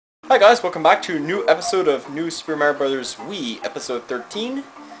Hi guys, welcome back to a new episode of New Super Mario Bros. Wii, episode 13.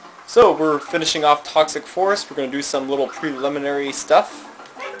 So we're finishing off Toxic Forest. We're going to do some little preliminary stuff,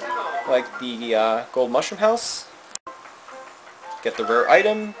 like the gold mushroom house, get the rare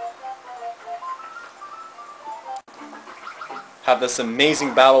item, have this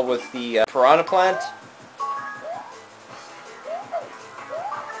amazing battle with the Piranha Plant.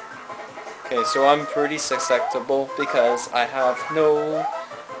 Okay, so I'm pretty susceptible because I have no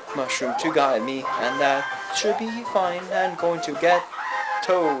mushroom to guide me, and that should be fine. I'm going to get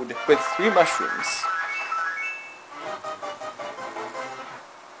Toad with 3 mushrooms.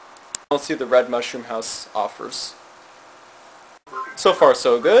 Let's see what the red mushroom house offers. So far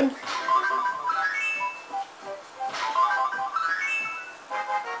so good.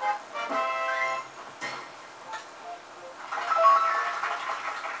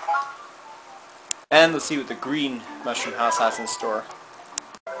 And let's see what the green mushroom house has in store.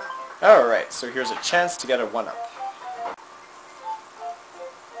 Alright, so here's a chance to get a 1-up.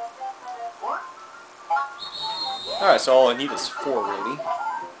 Alright, so all I need is 4 really.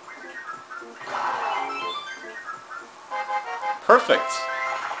 Perfect!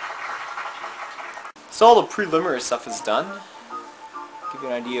 So all the preliminary stuff is done. Give you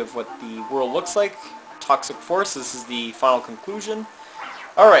an idea of what the world looks like. Toxic Force, this is the final conclusion.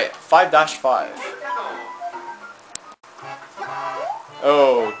 Alright, 5-5.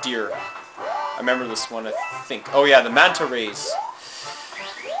 Oh dear. I remember this one, I think. Oh yeah, the manta rays.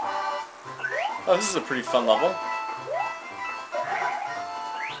 Oh, this is a pretty fun level.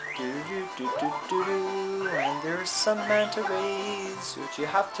 And there's some manta rays, which you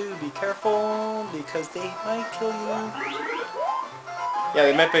have to be careful because they might kill you. Yeah,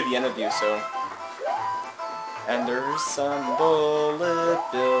 they might be the end of you, so. And there's some bullet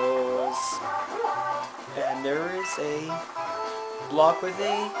bills. And there is a block with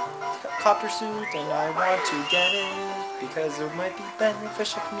a copper suit, and I want to get it because it might be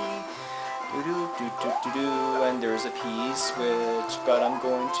beneficial for me. And there's a P-switch, but I'm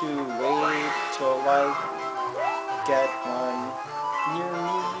going to wait till I get one near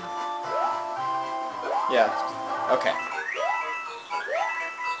me. Yeah, okay.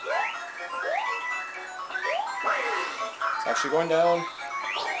 It's actually going down.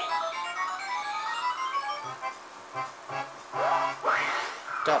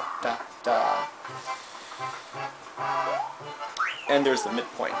 Da, da, da. And there's the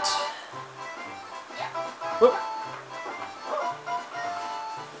midpoint. Whoop.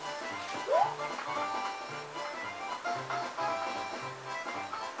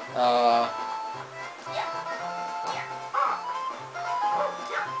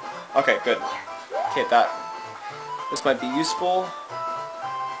 Okay, good. Okay, this might be useful.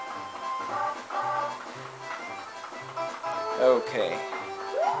 Okay.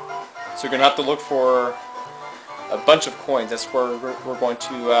 So you're going to have to look for a bunch of coins. That's where we're going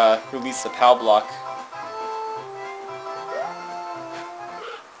to release the POW block.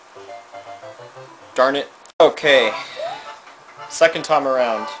 Darn it. Okay. Second time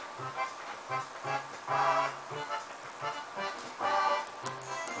around.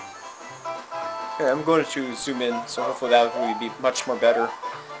 Here, I'm going to zoom in, so hopefully that will be much more better.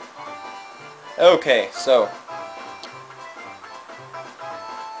 Okay, so.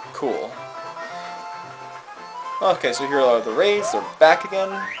 Cool. Okay, so here are the rays. They're back again.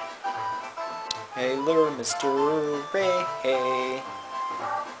 Hey, little Mr. Ray. Hey.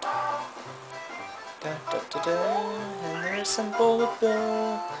 Da, da, da, da. And there's some bullet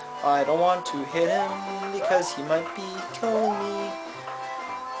bill. I don't want to hit him because he might be killing me.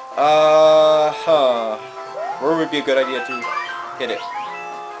 Where would be a good idea to hit it?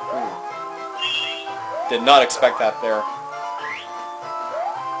 Did not expect that there.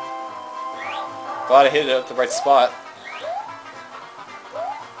 Glad I hit it at the right spot.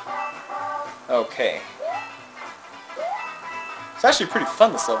 Okay. It's actually pretty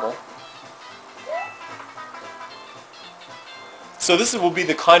fun, this level. So this will be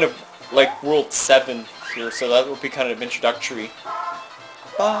the kind of, like, World 7 here, so that will be kind of introductory.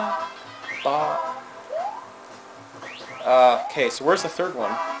 Ba, ba. Okay, so where's the third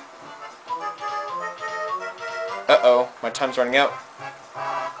one? Uh-oh, my time's running out.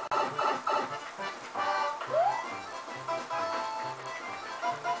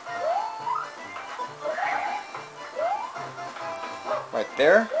 Right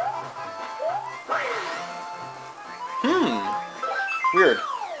there. Weird.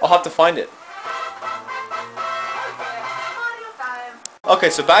 I'll have to find it. Okay,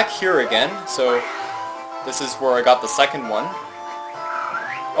 so back here again. So this is where I got the second one.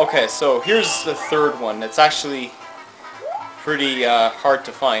 Okay, so here's the third one. It's actually pretty hard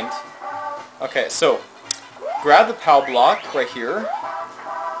to find. Okay, so grab the POW block right here.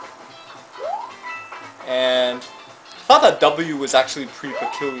 And I thought that W was actually pretty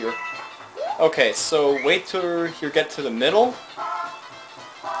peculiar. Okay, so wait till you get to the middle.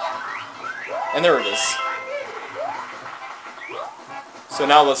 And there it is. So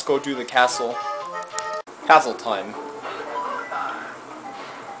now let's go do the castle. Castle time.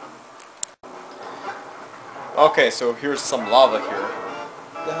 Okay, so here's some lava here.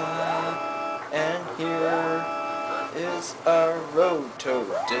 And here is a roto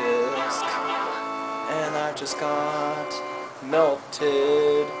disc. And I just got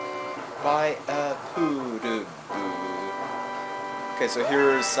melted by a poodoo. Okay, so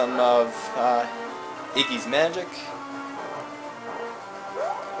here's some of Iggy's magic.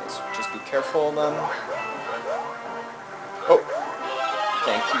 Okay, so just be careful of them. Oh,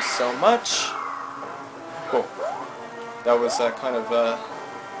 thank you so much. Oh, that was kind of a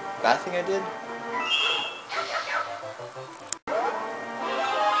bad thing I did.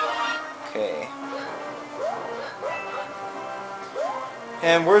 Okay.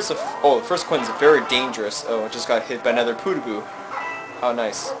 And where's the... oh, the first coin's very dangerous. Oh, it just got hit by another poodoo. How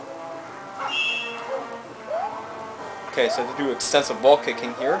nice. Okay, so I have to do extensive wall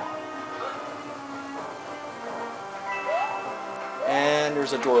kicking here. And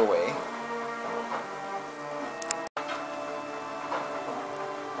there's a doorway.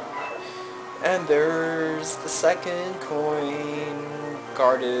 And there's the second coin,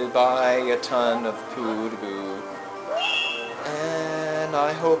 guarded by a ton of poodoo. And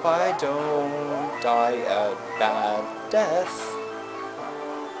I hope I don't die a bad death.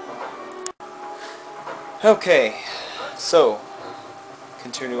 Okay, so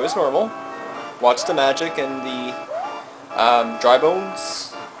continue as normal. Watch the magic and the dry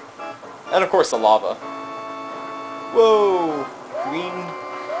bones, and of course the lava. Whoa! Green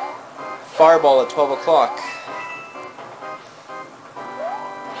fireball at 12 o'clock.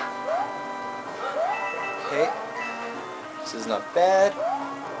 Okay, this is not bad.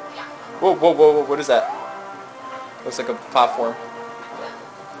 Whoa, whoa, whoa, whoa, what is that? Looks like a platform.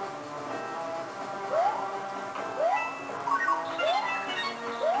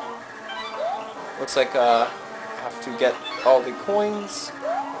 Looks like I have to get all the coins.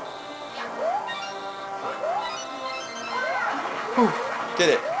 Whew, did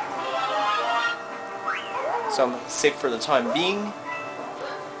it. So I'm safe for the time being.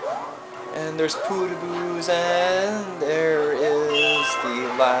 And there's poodaboos, and there is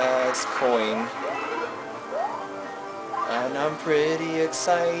the last coin. And I'm pretty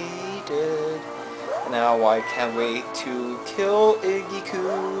excited. Now I can't wait to kill Iggy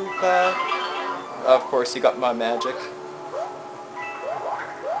Koopa. Of course, you got my magic.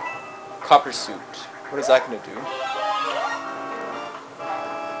 Copper suit. What is that going to do?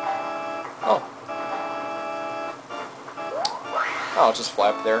 Oh. I'll just fly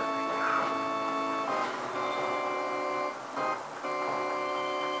up there.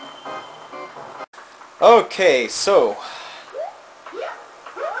 Okay, so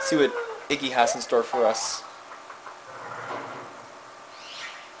let's see what Iggy has in store for us.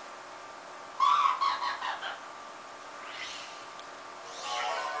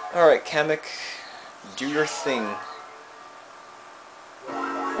 Alright, Kamek, do your thing.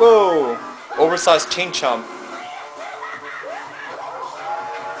 Whoa! Oversized chain chomp.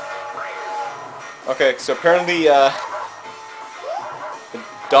 Okay, so apparently the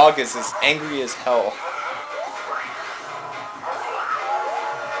dog is as angry as hell.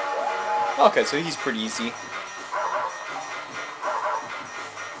 Okay, so he's pretty easy.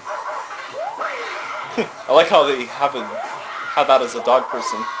 I like how they have that as a dog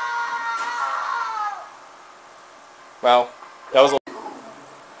person. Wow, that was a...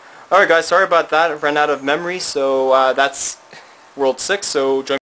 Alright guys, sorry about that. I ran out of memory, so that's World 6, so join